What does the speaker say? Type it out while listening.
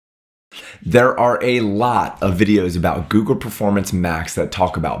There are a lot of videos about Google Performance Max that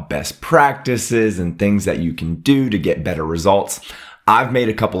talk about best practices and things that you can do to get better results. I've made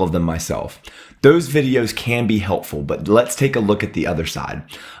a couple of them myself. Those videos can be helpful, but let's take a look at the other side.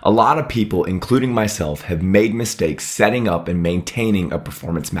 A lot of people, including myself, have made mistakes setting up and maintaining a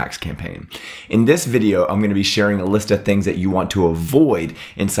Performance Max campaign. In this video, I'm going to be sharing a list of things that you want to avoid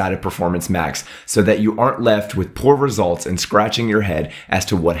inside of Performance Max so that you aren't left with poor results and scratching your head as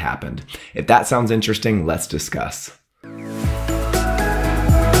to what happened. If that sounds interesting, let's discuss.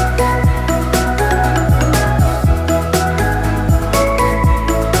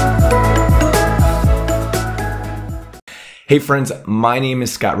 Hey friends, my name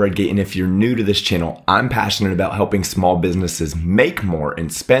is Scott Redgate, and if you're new to this channel, I'm passionate about helping small businesses make more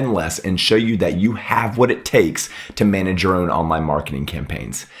and spend less and show you that you have what it takes to manage your own online marketing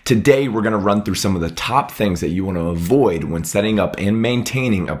campaigns. Today, we're going to run through some of the top things that you want to avoid when setting up and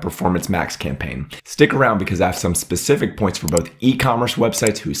maintaining a Performance Max campaign. Stick around because I have some specific points for both e-commerce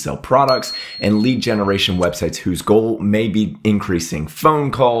websites who sell products and lead generation websites whose goal may be increasing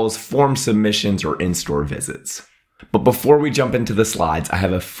phone calls, form submissions, or in-store visits. But before we jump into the slides, I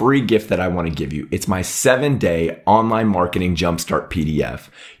have a free gift that I want to give you. It's my 7-day online marketing jumpstart PDF.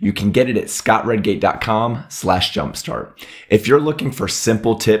 You can get it at scottredgate.com/jumpstart. If you're looking for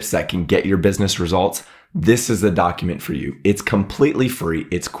simple tips that can get your business results, this is the document for you. It's completely free.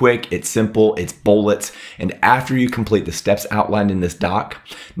 It's quick, it's simple, it's bullets. And after you complete the steps outlined in this doc,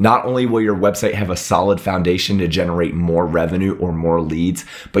 not only will your website have a solid foundation to generate more revenue or more leads,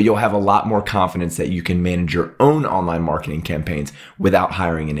 but you'll have a lot more confidence that you can manage your own online marketing campaigns without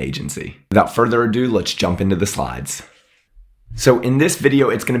hiring an agency. Without further ado, let's jump into the slides. So in this video,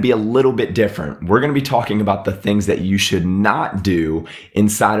 it's going to be a little bit different. We're going to be talking about the things that you should not do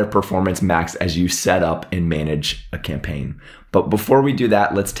inside of Performance Max as you set up and manage a campaign. But before we do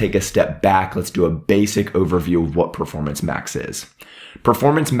that, let's take a step back. Let's do a basic overview of what Performance Max is.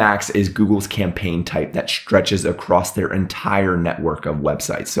 Performance Max is Google's campaign type that stretches across their entire network of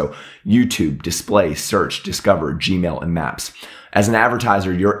websites. So YouTube, display, search, discover, Gmail, and Maps. As an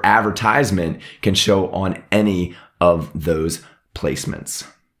advertiser, your advertisement can show on any of those placements.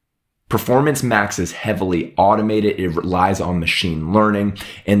 Performance Max is heavily automated. It relies on machine learning,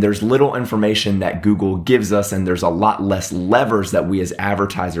 and there's little information that Google gives us, and there's a lot less levers that we as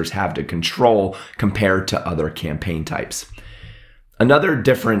advertisers have to control compared to other campaign types. Another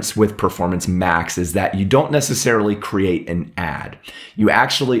difference with Performance Max is that you don't necessarily create an ad. You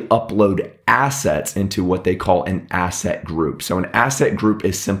actually upload assets into what they call an asset group. So an asset group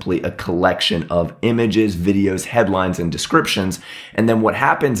is simply a collection of images, videos, headlines, and descriptions. And then what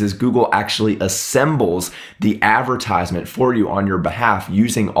happens is Google actually assembles the advertisement for you on your behalf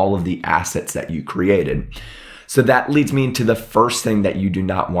using all of the assets that you created. So that leads me into the first thing that you do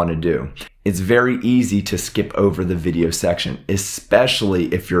not want to do. It's very easy to skip over the video section,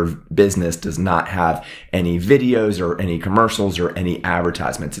 especially if your business does not have any videos or any commercials or any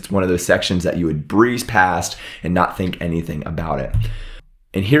advertisements. It's one of those sections that you would breeze past and not think anything about it.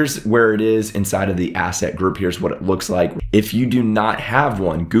 And here's where it is inside of the asset group. Here's what it looks like. If you do not have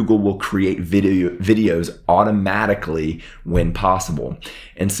one, Google will create videos automatically when possible.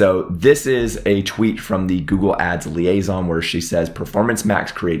 And so this is a tweet from the Google Ads liaison where she says, Performance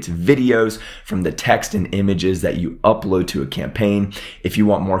Max creates videos from the text and images that you upload to a campaign. If you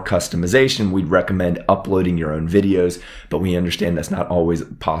want more customization, we'd recommend uploading your own videos, but we understand that's not always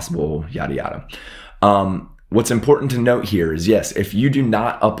possible, yada, yada. What's important to note here is, yes, if you do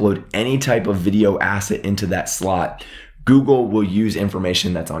not upload any type of video asset into that slot, Google will use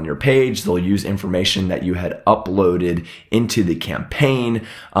information that's on your page. They'll use information that you had uploaded into the campaign,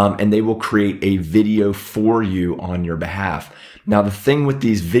 and they will create a video for you on your behalf. Now, the thing with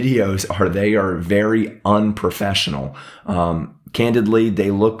these videos are they are very unprofessional. Candidly,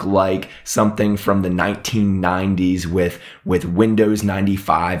 they look like something from the 1990s with Windows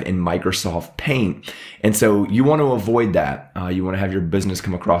 95 and Microsoft Paint. And so you want to avoid that. You want to have your business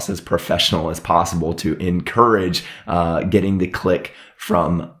come across as professional as possible to encourage getting the click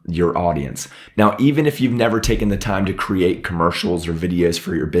from your audience. Now, even if you've never taken the time to create commercials or videos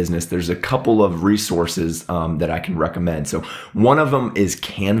for your business, there's a couple of resources that I can recommend. So one of them is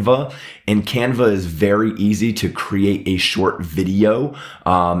Canva, and Canva is very easy to create a short video.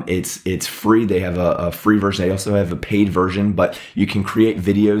 It's free. They have a free version. They also have a paid version, but you can create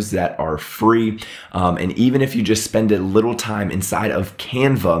videos that are free. And even if you just spend a little time inside of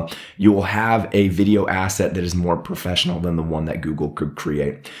Canva, you will have a video asset that is more professional than the one that Google could group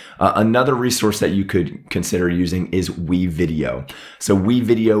create. Another resource that you could consider using is WeVideo. So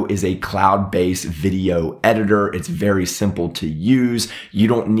WeVideo is a cloud-based video editor. It's very simple to use. You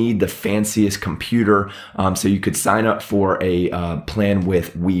don't need the fanciest computer. So you could sign up for a plan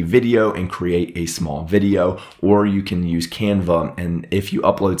with WeVideo and create a small video, or you can use Canva. And if you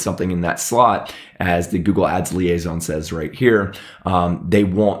upload something in that slot, as the Google Ads liaison says right here, they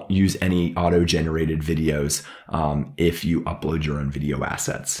won't use any auto-generated videos if you upload your own video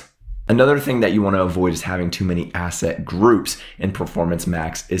assets. Another thing that you want to avoid is having too many asset groups in Performance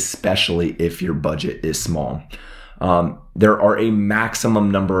Max, especially if your budget is small. There are a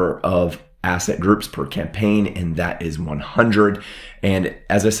maximum number of asset groups per campaign, and that is 100. And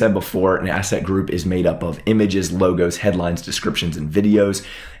as I said before, an asset group is made up of images, logos, headlines, descriptions, and videos.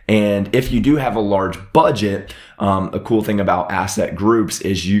 And if you do have a large budget, a cool thing about asset groups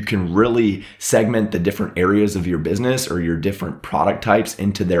is you can really segment the different areas of your business or your different product types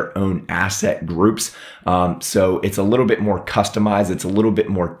into their own asset groups. So it's a little bit more customized. It's a little bit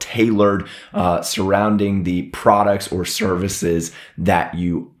more tailored surrounding the products or services that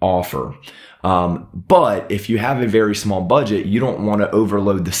you offer. But if you have a very small budget, you don't want to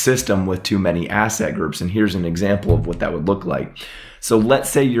overload the system with too many asset groups. And here's an example of what that would look like. So let's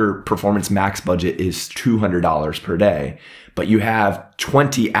say your Performance Max budget is $200 per day, but you have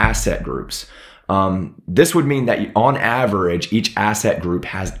 20 asset groups. This would mean that on average, each asset group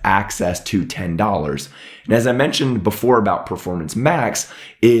has access to $10. And as I mentioned before about Performance Max,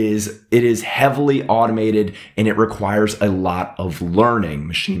 it is heavily automated and it requires a lot of learning,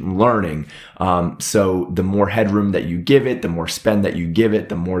 machine learning. So the more headroom that you give it, the more spend that you give it,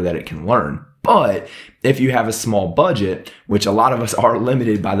 the more that it can learn. But if you have a small budget, which a lot of us are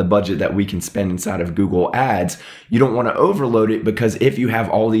limited by the budget that we can spend inside of Google Ads, you don't want to overload it, because if you have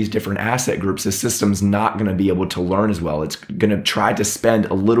all these different asset groups, the system's not going to be able to learn as well. It's going to try to spend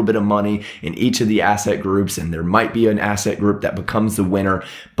a little bit of money in each of the asset groups, and there might be an asset group that becomes the winner,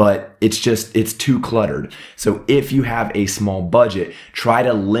 but it's too cluttered. So if you have a small budget, try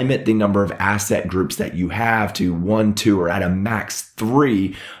to limit the number of asset groups that you have to 1, 2, or at a max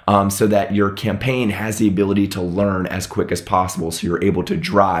 3, so that your campaign has the ability to learn as quick as possible, so you're able to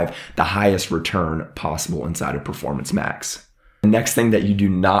drive the highest return possible inside of Performance Max. The next thing that you do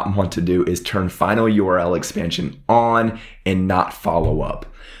not want to do is turn final URL expansion on and not follow up.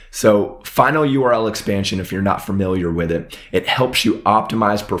 So final URL expansion, if you're not familiar with it, it helps you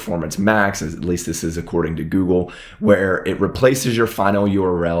optimize Performance Max, at least this is according to Google, where it replaces your final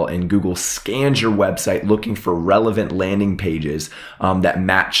URL and Google scans your website looking for relevant landing pages that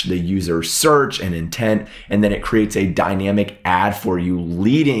match the user's search and intent, and then it creates a dynamic ad for you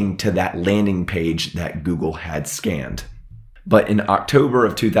leading to that landing page that Google had scanned. But in October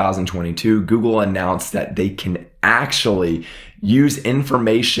of 2022, Google announced that they can actually use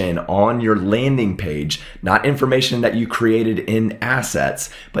information on your landing page, not information that you created in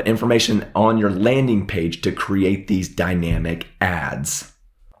assets, but information on your landing page to create these dynamic ads.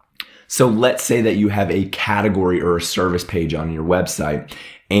 So let's say that you have a category or a service page on your website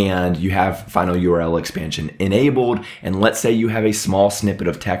and you have final URL expansion enabled, and let's say you have a small snippet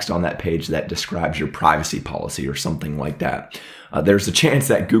of text on that page that describes your privacy policy or something like that. There's a chance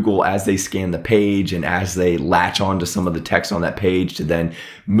that Google, as they scan the page and as they latch onto some of the text on that page to then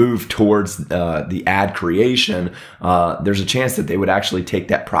move towards the ad creation, there's a chance that they would actually take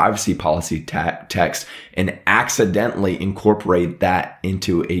that privacy policy text and accidentally incorporate that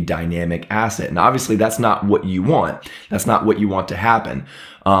into a dynamic asset. And obviously that's not what you want. That's not what you want to happen.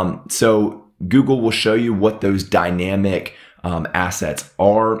 So Google will show you what those dynamic assets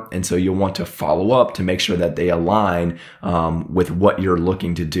are, and so you'll want to follow up to make sure that they align with what you're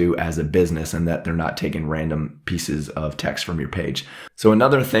looking to do as a business and that they're not taking random pieces of text from your page. So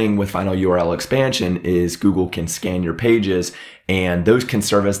another thing with final URL expansion is Google can scan your pages, and those can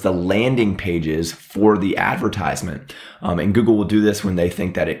serve as the landing pages for the advertisement. And Google will do this when they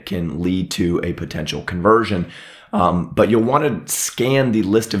think that it can lead to a potential conversion. But you'll want to scan the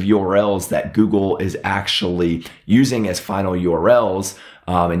list of URLs that Google is actually using as final URLs.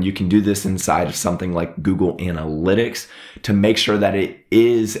 And you can do this inside of something like Google Analytics to make sure that it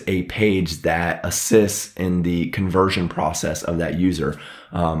is a page that assists in the conversion process of that user.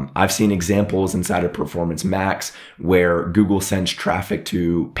 I've seen examples inside of Performance Max where Google sends traffic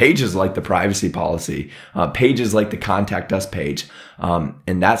to pages like the privacy policy, pages like the contact us page.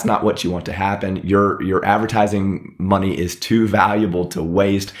 And that's not what you want to happen. Your advertising money is too valuable to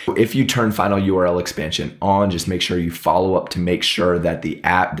waste. If you turn final URL expansion on, just make sure you follow up to make sure that the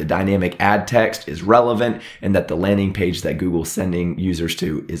dynamic ad text is relevant and that the landing page that Google's sending users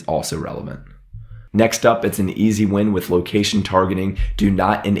to is also relevant. Next up, it's an easy win with location targeting. Do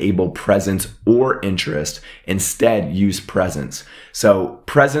not enable presence or interest. Instead, use presence. So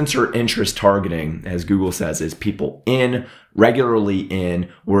presence or interest targeting, as Google says, is people regularly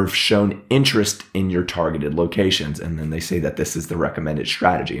in, or have shown interest in your targeted locations. And then they say that this is the recommended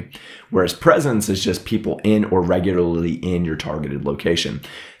strategy. Whereas presence is just people in or regularly in your targeted location.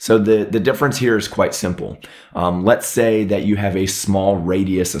 So the difference here is quite simple. Let's say that you have a small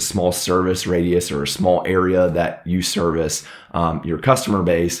radius, a small service radius, or a small area that you service your customer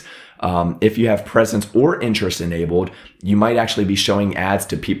base. If you have presence or interest enabled, you might actually be showing ads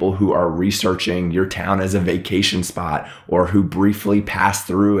to people who are researching your town as a vacation spot, or who briefly passed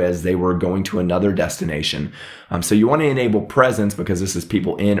through as they were going to another destination. So you want to enable presence because this is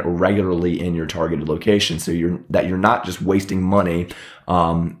people in or regularly in your targeted location, so you're not just wasting money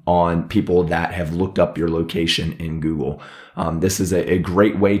on people that have looked up your location in Google. This is a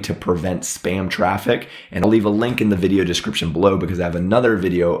great way to prevent spam traffic, and I'll leave a link in the video description below because I have another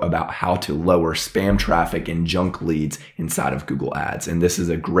video about how to lower spam traffic and junk leads inside of Google Ads. And this is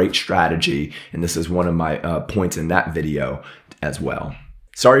a great strategy, and this is one of my points in that video as well.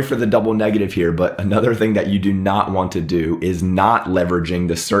 Sorry for the double negative here, but another thing that you do not want to do is not leveraging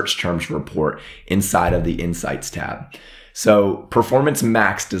the search terms report inside of the Insights tab. So Performance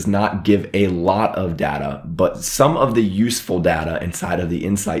Max does not give a lot of data, but some of the useful data inside of the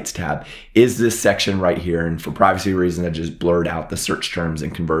Insights tab is this section right here. And for privacy reasons, I just blurred out the search terms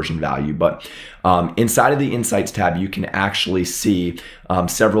and conversion value. But inside of the Insights tab, you can actually see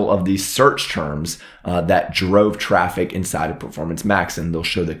several of these search terms that drove traffic inside of Performance Max, and they'll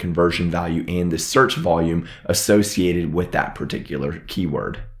show the conversion value and the search volume associated with that particular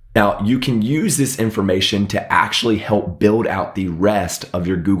keyword. Now, you can use this information to actually help build out the rest of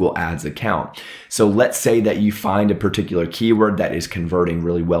your Google Ads account. So let's say that you find a particular keyword that is converting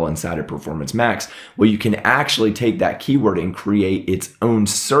really well inside of Performance Max. Well, you can actually take that keyword and create its own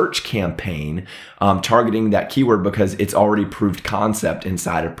search campaign targeting that keyword because it's already proved concept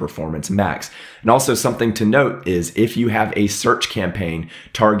inside of Performance Max. And also something to note is if you have a search campaign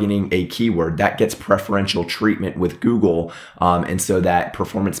targeting a keyword, that gets preferential treatment with Google, and so that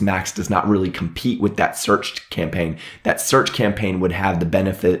Performance Max does not really compete with that search campaign. That search campaign would have the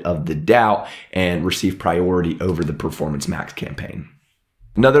benefit of the doubt and receive priority over the Performance Max campaign.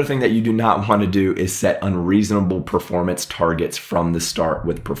 Another thing that you do not want to do is set unreasonable performance targets from the start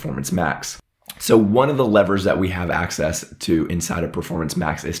with Performance Max. So one of the levers that we have access to inside of Performance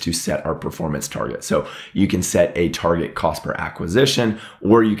Max is to set our performance target. So you can set a target cost per acquisition,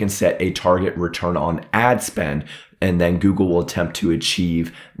 or you can set a target return on ad spend, and then Google will attempt to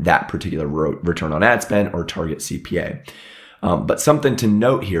achieve that particular return on ad spend or target CPA. But something to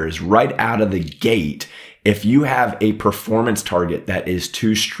note here is right out of the gate, if you have a performance target that is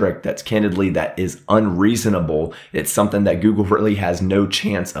too strict, that is unreasonable, it's something that Google really has no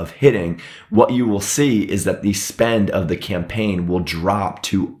chance of hitting, what you will see is that the spend of the campaign will drop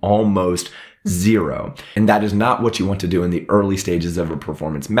to almost zero. And that is not what you want to do in the early stages of a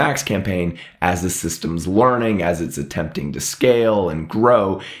Performance Max campaign. As the system's learning, as it's attempting to scale and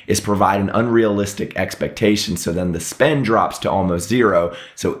grow, is provide an unrealistic expectation. So then the spend drops to almost zero.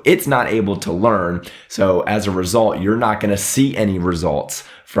 So it's not able to learn. So as a result, you're not going to see any results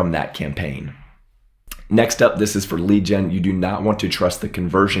from that campaign. Next up, this is for lead gen. You do not want to trust the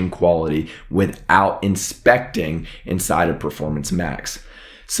conversion quality without inspecting inside of Performance Max.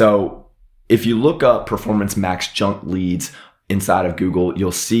 So if you look up Performance Max junk leads inside of Google,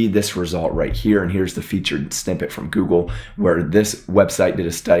 you'll see this result right here. And here's the featured snippet from Google, where this website did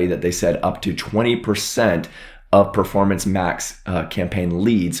a study that they said up to 20% of Performance Max campaign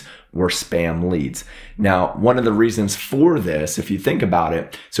leads were spam leads. Now, one of the reasons for this, if you think about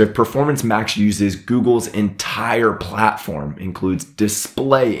it, so if Performance Max uses Google's entire platform, includes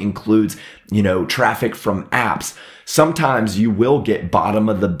display, includes, traffic from apps, sometimes you will get bottom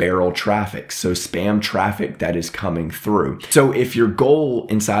of the barrel traffic, so spam traffic that is coming through. So if your goal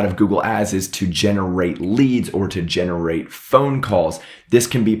inside of Google Ads is to generate leads or to generate phone calls, this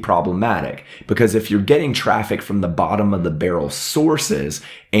can be problematic because if you're getting traffic from the bottom of the barrel sources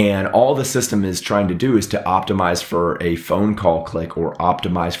and all the system is trying to do is to optimize for a phone call click or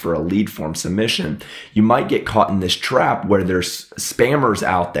optimize for a lead form submission, you might get caught in this trap where there's spammers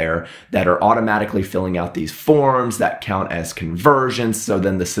out there that are automatically filling out these forms that count as conversions. So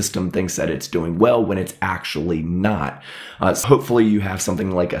then the system thinks that it's doing well when it's actually not. So hopefully you have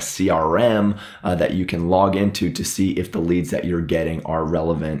something like a CRM that you can log into to see if the leads that you're getting are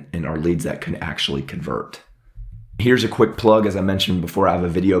relevant and are leads that can actually convert. Here's a quick plug. As I mentioned before, I have a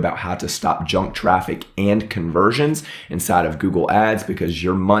video about how to stop junk traffic and conversions inside of Google Ads because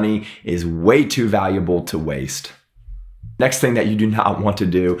your money is way too valuable to waste. Next thing that you do not want to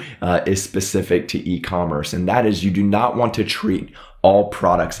do is specific to e-commerce, and that is you do not want to treat all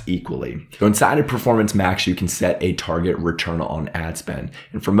products equally. So inside of Performance Max, you can set a target return on ad spend.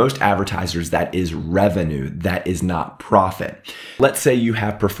 And for most advertisers, that is revenue, that is not profit. Let's say you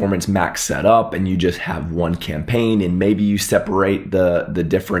have Performance Max set up and you just have one campaign, and maybe you separate the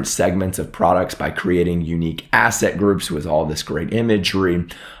different segments of products by creating unique asset groups with all this great imagery.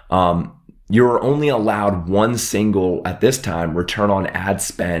 You're only allowed one single, at this time, return on ad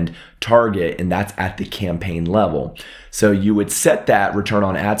spend target, and that's at the campaign level. So you would set that return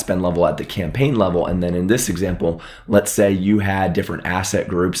on ad spend level at the campaign level. And then in this example, let's say you had different asset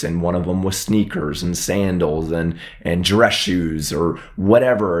groups and one of them was sneakers and sandals and dress shoes or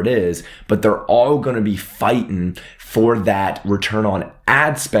whatever it is, but they're all going to be fighting for that return on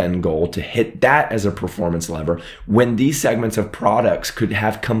ad spend goal to hit that as a performance lever when these segments of products could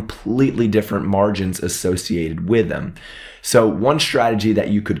have completely different margins associated with them. So one strategy that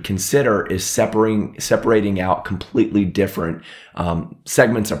you could consider is separating out completely different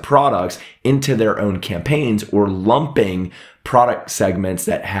segments of products into their own campaigns, or lumping product segments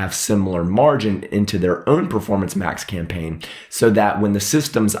that have similar margin into their own Performance Max campaign, so that when the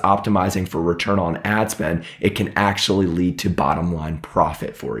system's optimizing for return on ad spend, it can actually lead to bottom line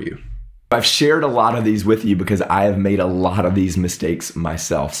profit for you. I've shared a lot of these with you because I have made a lot of these mistakes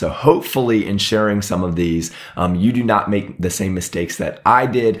myself. So hopefully in sharing some of these, you do not make the same mistakes that I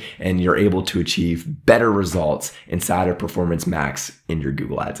did, and you're able to achieve better results inside of Performance Max in your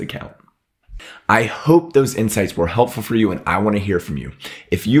Google Ads account. I hope those insights were helpful for you, and I want to hear from you.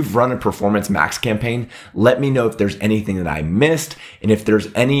 If you've run a Performance Max campaign, let me know if there's anything that I missed and if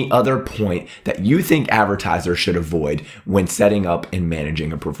there's any other point that you think advertisers should avoid when setting up and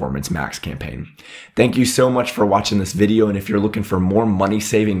managing a Performance Max campaign. Thank you so much for watching this video, and if you're looking for more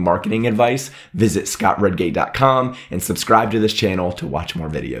money-saving marketing advice, visit scottredgate.com and subscribe to this channel to watch more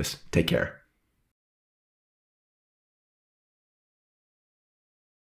videos. Take care.